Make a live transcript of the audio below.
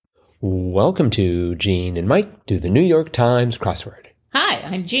Welcome to Gene and Mike do the New York Times crossword. Hi,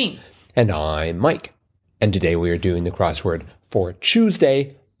 I'm Jean. And I'm Mike. And today we are doing the crossword for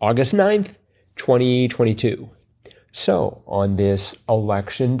Tuesday, August 9th, 2022. So, on this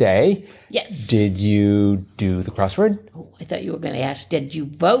election day, Yes. did you do the crossword? Oh, I thought you were going to ask, did you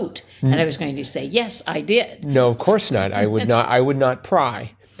vote? And I was going to say, yes, I did. No, of course not. I would not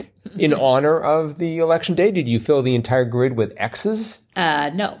pry. In honor of the election day, did you fill the entire grid with X's?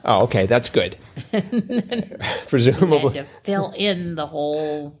 No. Oh, okay, that's good. I Presumably. had to fill in the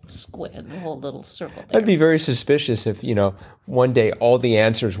whole square, the whole little circle there. I'd be very suspicious if, one day all the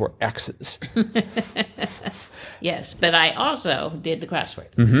answers were X's. Yes, but I also did the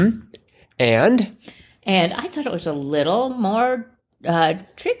crossword. And? And I thought it was a little more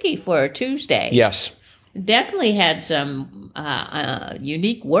tricky for a Tuesday. Yes. Definitely had some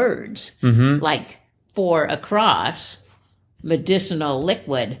unique words, like for across, medicinal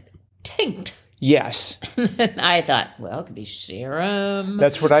liquid, tinct. Yes. And I thought, well, it could be serum.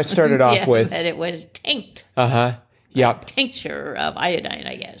 That's what I started off with. But it was tinct. Uh-huh. Yep. Tincture of iodine,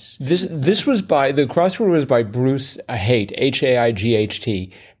 I guess. This was the crossword was by Bruce Haight,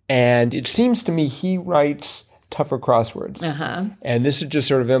 H-A-I-G-H-T. And it seems to me he writes tougher crosswords. Uh-huh. And this is just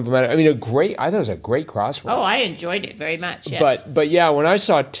sort of implemented. I mean, I thought it was a great crossword. Oh, I enjoyed it very much, yes. But yeah, when I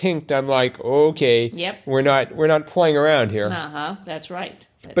saw tinct, I'm like, okay, Yep. we're not playing around here. Uh-huh, that's right.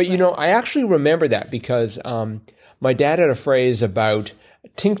 But I actually remember that because my dad had a phrase about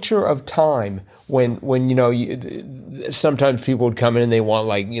tincture of time when sometimes people would come in and they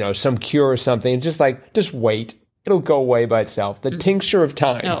want some cure or something, and just wait, it'll go away by itself. The tincture of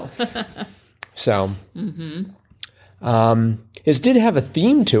time. Oh. So, it did have a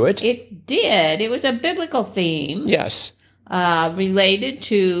theme to it. It did. It was a biblical theme. Yes. Related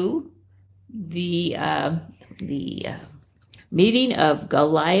to the meeting of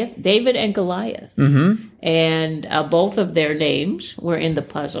David and Goliath. Mm-hmm. And both of their names were in the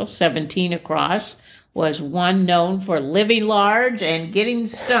puzzle. 17 across was one known for living large and getting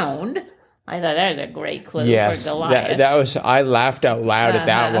stoned. I thought that was a great clue for Goliath. I laughed out loud at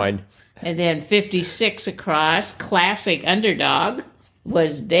that one. And then 56 across, classic underdog,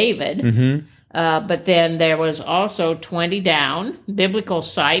 was David. Mm-hmm. But then there was also 20 down, biblical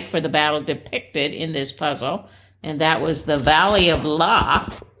site for the battle depicted in this puzzle, and that was the Valley of Lah.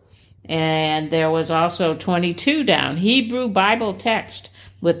 And there was also 22 down, Hebrew Bible text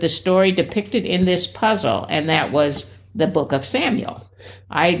with the story depicted in this puzzle, and that was the book of Samuel.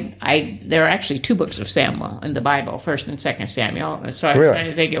 There are actually two books of Samuel in the Bible, 1st and 2nd Samuel. So I was trying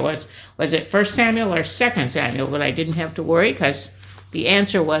to think was it 1st Samuel or 2nd Samuel, but I didn't have to worry because the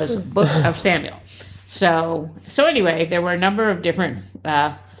answer was book of Samuel. So anyway, there were a number of different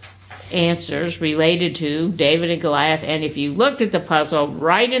answers related to David and Goliath. And if you looked at the puzzle,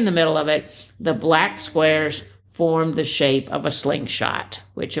 right in the middle of it, the black squares formed the shape of a slingshot,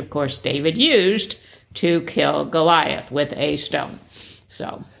 which of course David used to kill Goliath with a stone.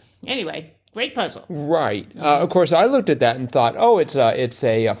 So anyway, great puzzle. Right. Of course, I looked at that and thought, oh, it's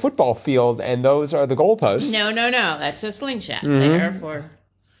a football field, and those are the goalposts. No. That's a slingshot there for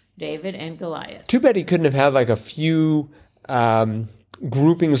David and Goliath. Too bad he couldn't have had a few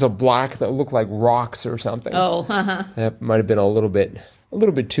groupings of black that looked like rocks or something. Oh, That might have been a little bit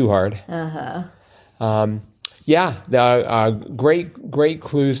too hard. Yeah, great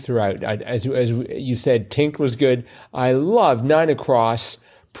clues throughout. As you said, tinct was good. I love 9 across.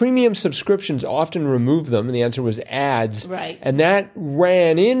 Premium subscriptions often remove them, and the answer was ads. Right. And that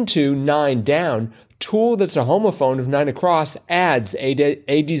ran into 9 down. Tool that's a homophone of 9 across, ads,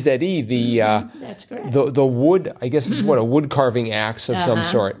 A-D-Z-E, that's correct. the wood, I guess it's a wood carving axe of some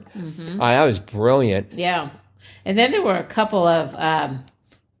sort. That was brilliant. Yeah. And then there were a couple of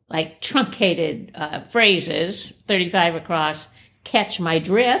truncated phrases. 35 across, catch my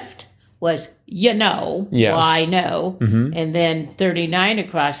drift was, Yes. why no. And then 39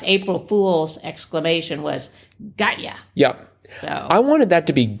 across, April Fool's exclamation was, got ya. Yep. So I wanted that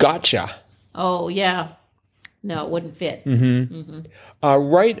to be gotcha. Oh, yeah. No, it wouldn't fit.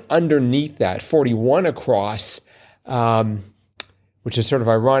 Right underneath that, 41 across, which is sort of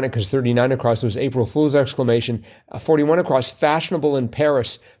ironic because 39 across was April Fool's exclamation. 41 across, fashionable in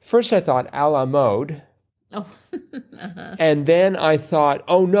Paris. First I thought a la mode. Oh. And then I thought,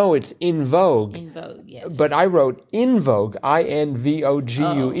 oh no, it's in vogue. In vogue, yes. But I wrote in vogue,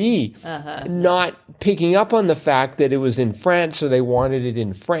 I-N-V-O-G-U-E, not picking up on the fact that it was in France, so they wanted it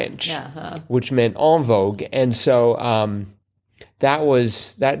in French, which meant en vogue. And so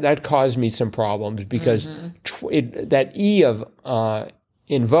that caused me some problems because that E of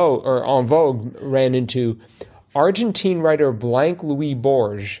in vogue or en vogue ran into Argentine writer Blanc Louis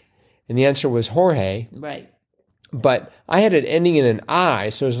Borges And the answer was Jorge. Right. But I had it ending in an I,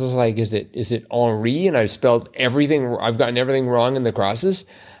 so it was like, is it Henri? And I've spelled everything. I've gotten everything wrong in the crosses.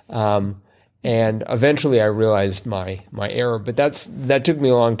 And eventually I realized my error. But that took me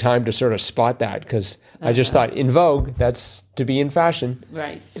a long time to sort of spot that, because I just thought, in vogue, that's to be in fashion.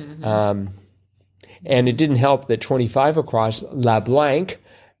 Right. Mm-hmm. And it didn't help that 25 across, La Blanque,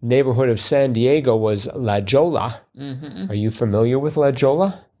 neighborhood of San Diego, was La Jolla. Mm-hmm. Are you familiar with La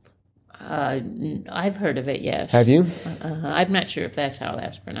Jolla? I've heard of it, yes. Have you? I'm not sure if that's how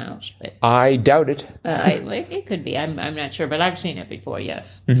that's pronounced, but I doubt it. it could be. I'm not sure, but I've seen it before,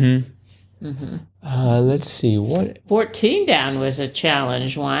 yes. Let's see. What? 14 down was a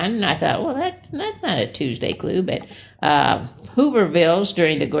challenge one. I thought, well, that's not a Tuesday clue, but Hoovervilles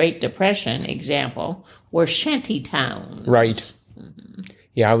during the Great Depression, example, were shanty towns. Right.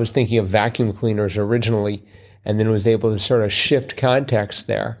 Yeah, I was thinking of vacuum cleaners originally, and then was able to sort of shift context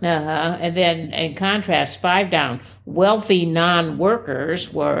there. And then, in contrast, 5 down, wealthy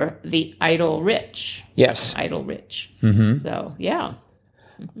non-workers were the idle rich. Yes. Idle rich. Mm-hmm. So, yeah.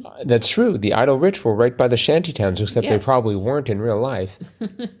 That's true. The idle rich were right by the shanty towns, except Yeah. they probably weren't in real life.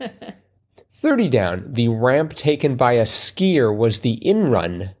 30 down, the ramp taken by a skier was the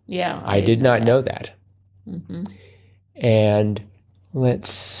in-run. Yeah. I did not know that. Mm-hmm. And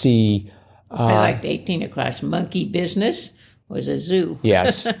let's see. I liked 18 across. Monkey business was a zoo.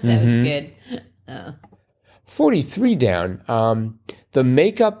 Yes. That was good. 43 down. The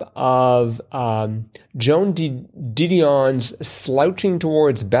makeup of Joan Didion's Slouching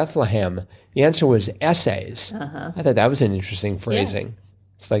Towards Bethlehem. The answer was essays. I thought that was an interesting phrasing. Yeah.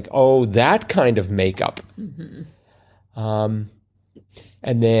 It's like, oh, that kind of makeup. And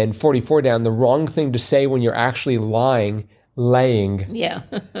then 44 down, the wrong thing to say when you're actually laying. Yeah.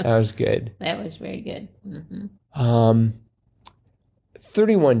 That was good. That was very good. Mm-hmm.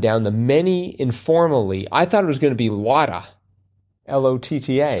 31 down, the many informally. I thought it was going to be Lotta.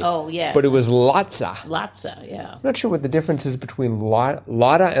 L-O-T-T-A. Oh, yes. But it was Lotsa. Lotsa, yeah. I'm not sure what the difference is between Lotta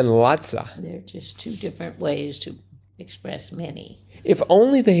and Lotsa. They're just two different ways to express many. If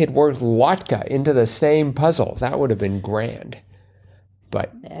only they had worked Lotka into the same puzzle, that would have been grand.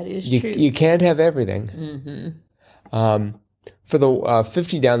 But that is true. You can't have everything. Mm-hmm. For the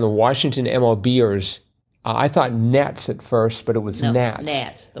 50 down, the Washington MLBers, I thought Nets at first, but it was Nats.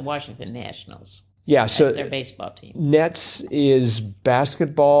 Nats, the Washington Nationals. Yeah, That's so their baseball team. Nets is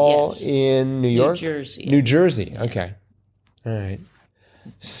basketball in New York? Jersey. New Jersey, okay. All right.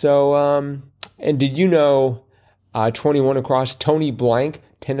 So, and did you know 21 across, Tony Blank,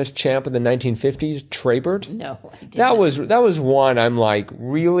 tennis champ of the 1950s, Trabert? No, I did not. That was one I'm like,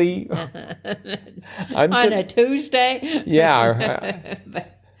 really? On a Tuesday? Yeah.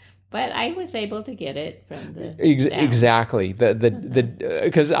 But I was able to get it from the exactly.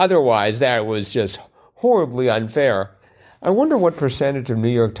 Because otherwise that was just horribly unfair. I wonder what percentage of New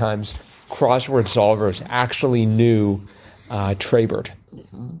York Times crossword solvers actually knew Trabert.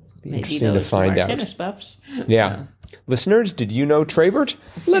 Be interesting to find out. Tennis buffs. Yeah. Listeners, did you know Trabert?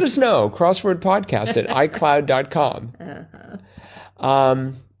 Let us know. Crosswordpodcast at iCloud.com.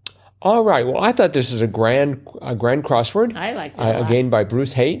 All right. Well, I thought this was a grand crossword. I liked it a lot. Again, by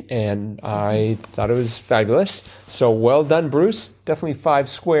Bruce Haight, and I thought it was fabulous. So well done, Bruce. Definitely 5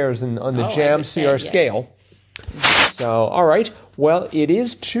 squares on the JAM CR scale. So, all right. Well, it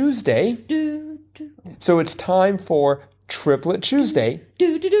is Tuesday. So it's time for Triplet Tuesday.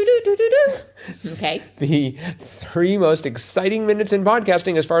 Okay. The 3 most exciting minutes in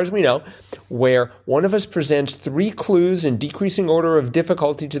podcasting, as far as we know, where one of us presents 3 clues in decreasing order of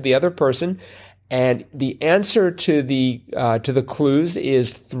difficulty to the other person, and the answer to the clues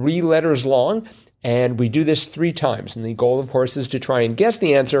is 3 letters long, and we do this 3 times. And the goal, of course, is to try and guess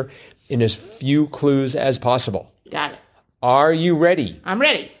the answer in as few clues as possible. Got it. Are you ready? I'm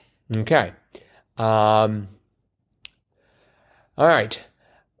ready. Okay. All right.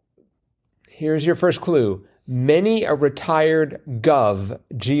 Here's your first clue. Many a retired gov,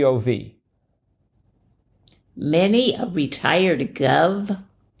 G-O-V. Many a retired gov?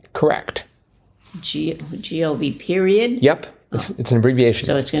 Correct. G-O-V period? Yep. It's an abbreviation.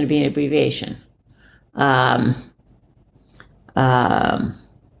 So it's going to be an abbreviation. What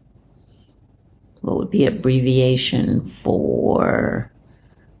would be abbreviation for,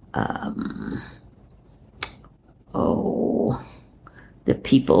 the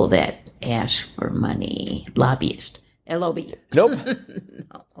people that ask for money? Lobbyist. L-O-B. Nope.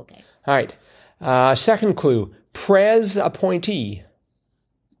 No, okay. All right. Second clue. Prez appointee.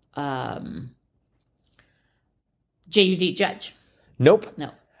 J-U-D, judge. Nope. No.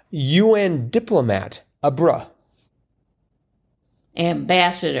 UN diplomat. Abra.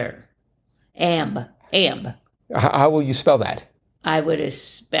 Ambassador. Amb. How will you spell that? I would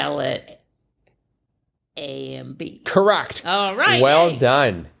spell it A-M-B. Correct. All right. Well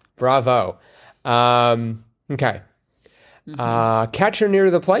done. Bravo. Okay. Catcher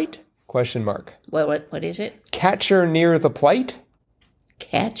near the plate? Question mark. What is it? Catcher near the plate?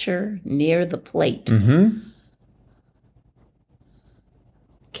 Catcher near the plate. Mm-hmm.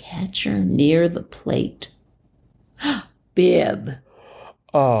 Catcher near the plate. Bib.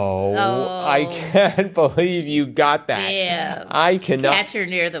 Oh, I can't believe you got that. Bib. I cannot. Catcher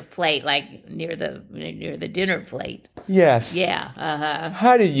near the plate, like near the dinner plate. Yes. Yeah. Uh-huh.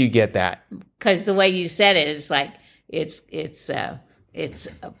 How did you get that? Because the way you said it is like it's a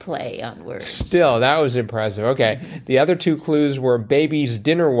play on words. Still, that was impressive. Okay. The other two clues were baby's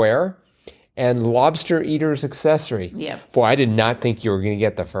dinnerware and lobster eater's accessory. Yep. Boy, I did not think you were going to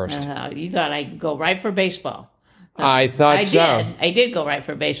get the first. You thought I'd go right for baseball. I thought so. I did go right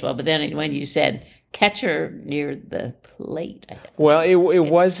for baseball, but then when you said catcher near the plate, Well, it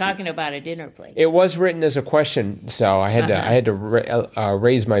was talking about a dinner plate. It was written as a question, so I had to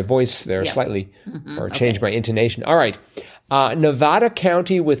raise my voice there slightly, or change my intonation. All right, Nevada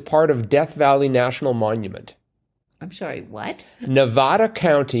County with part of Death Valley National Monument. I'm sorry, what? Nevada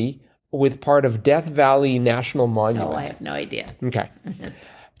County with part of Death Valley National Monument. Oh, I have no idea. Okay.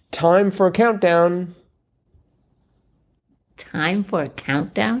 Time for a countdown. Time for a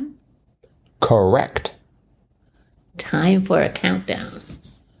countdown? Correct. Time for a countdown.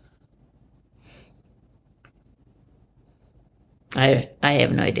 I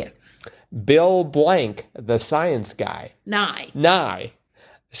have no idea. Bill Blank, the science guy. Nye.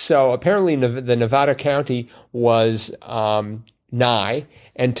 So apparently the Nevada County was Nye,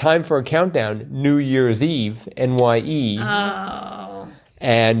 and time for a countdown, New Year's Eve, NYE. Oh.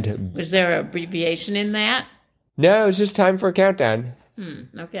 And was there an abbreviation in that? No, it was just time for a countdown.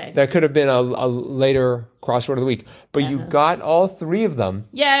 Okay. That could have been a later crossword of the week. But you got all three of them.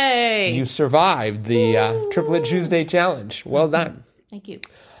 Yay! You survived the Triplet Tuesday Challenge. Well done. Thank you.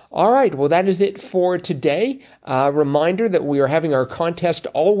 All right. Well, that is it for today. Reminder that we are having our contest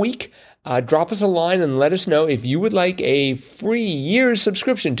all week. Drop us a line and let us know if you would like a free year's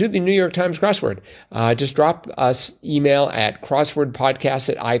subscription to the New York Times crossword. Just drop us email at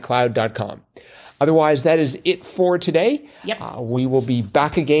crosswordpodcast@icloud.com. Otherwise, that is it for today. Yep. We will be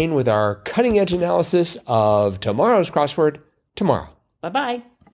back again with our cutting-edge analysis of tomorrow's crossword tomorrow. Bye-bye.